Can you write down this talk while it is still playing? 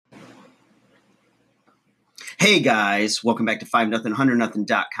Hey guys, welcome back to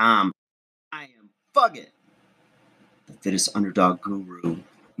 5nothing100nothing.com. I am Fugget, the fittest underdog guru,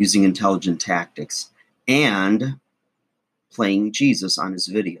 using intelligent tactics and playing Jesus on his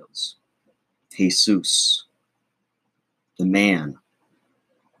videos. Jesus, the man.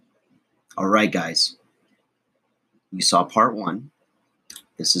 All right, guys, you saw part one.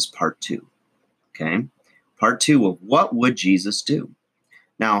 This is part two. Okay, part two of what would Jesus do?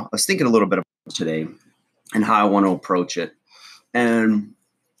 Now, I was thinking a little bit about today and how I want to approach it. And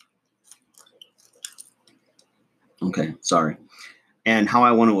and how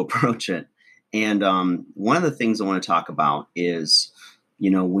I want to approach it. And one of the things I want to talk about is,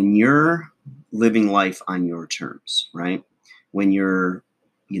 when you're living life on your terms, right? When you're,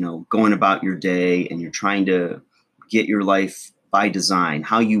 going about your day and you're trying to get your life by design,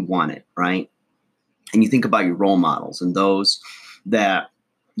 how you want it, right? And you think about your role models and those that,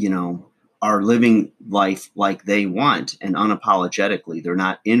 are living life like they want and unapologetically. They're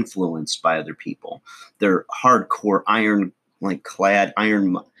not influenced by other people. They're hardcore clad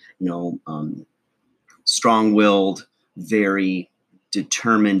iron, strong-willed, very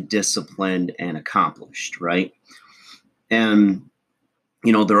determined, disciplined, and accomplished, right? And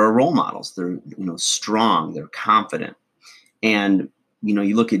there are role models. They're strong. They're confident. And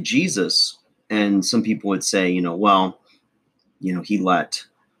you look at Jesus, and some people would say, he let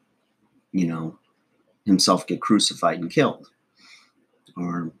himself get crucified and killed,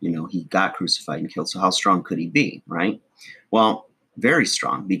 or he got crucified and killed. So how strong could he be, right? Well, very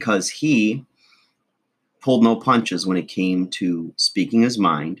strong, because he pulled no punches when it came to speaking his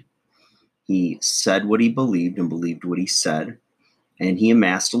mind. He said what he believed and believed what he said, and he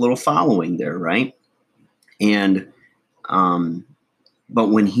amassed a little following there, right? And but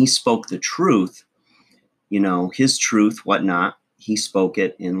when he spoke the truth, his truth, whatnot, he spoke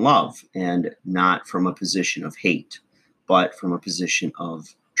it in love, and not from a position of hate, but from a position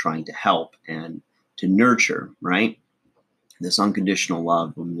of trying to help and to nurture, right? This unconditional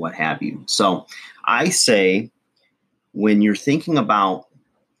love and what have you. So I say, when you're thinking about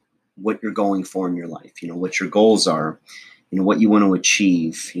what you're going for in your life, what your goals are, what you want to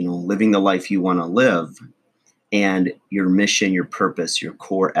achieve, living the life you want to live, and your mission, your purpose, your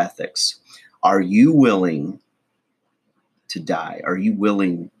core ethics, are you willing to die? Are you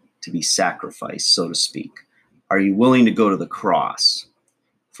willing to be sacrificed, so to speak? Are you willing to go to the cross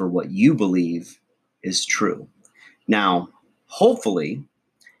for what you believe is true? Now, hopefully,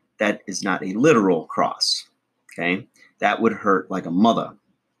 that is not a literal cross, okay? That would hurt like a mother,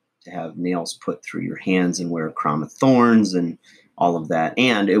 to have nails put through your hands and wear a crown of thorns and all of that.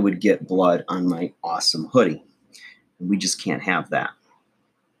 And it would get blood on my awesome hoodie. We just can't have that.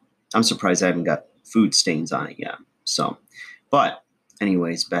 I'm surprised I haven't got food stains on it yet. So, but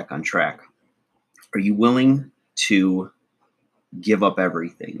anyways, back on track. Are you willing to give up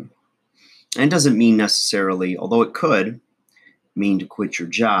everything? And it doesn't mean necessarily, although it could mean, to quit your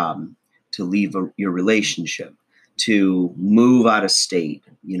job, to leave your relationship, to move out of state,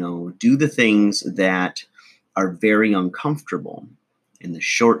 do the things that are very uncomfortable in the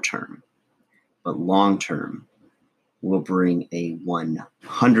short term, but long term will bring a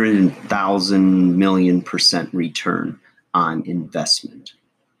 100,000 million% return on investment.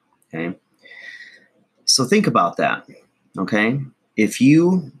 Okay. So think about that. Okay. If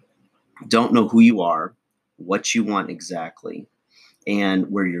you don't know who you are, what you want exactly,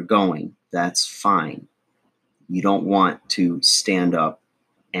 and where you're going, that's fine. You don't want to stand up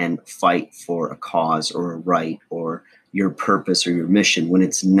and fight for a cause or a right or your purpose or your mission when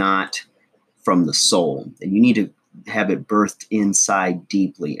it's not from the soul. And you need to have it birthed inside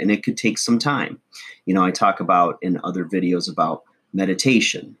deeply, and it could take some time. I talk about in other videos about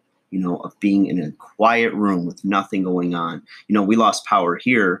meditation, of being in a quiet room with nothing going on. We lost power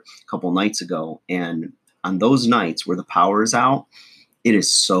here a couple nights ago, and on those nights where the power is out, it is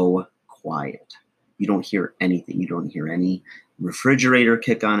so quiet. You don't hear anything. You don't hear any refrigerator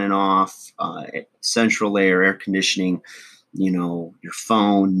kick on and off, central air conditioning, your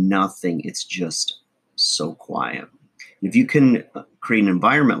phone, nothing. It's just so quiet. If you can create an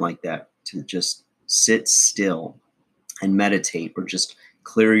environment like that to just sit still and meditate, or just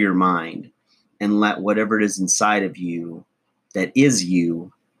clear your mind and let whatever it is inside of you that is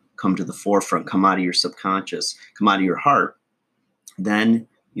you come to the forefront, come out of your subconscious, come out of your heart, then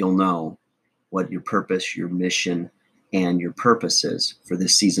you'll know what your purpose, your mission, and your purpose is for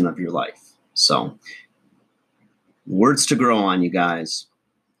this season of your life. So, words to grow on, you guys.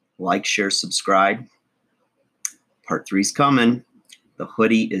 Like, share, subscribe. Part 3's coming. The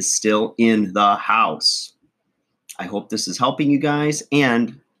hoodie is still in the house. I hope this is helping you guys.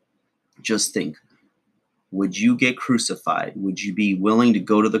 And just think, Would you get crucified? Would you be willing to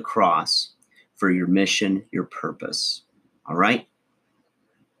go to the cross for your mission, your purpose? All right?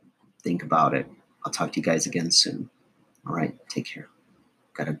 Think about it. I'll talk to you guys again soon. All right? Take care.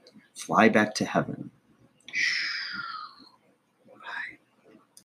 Got to fly back to heaven. Shh.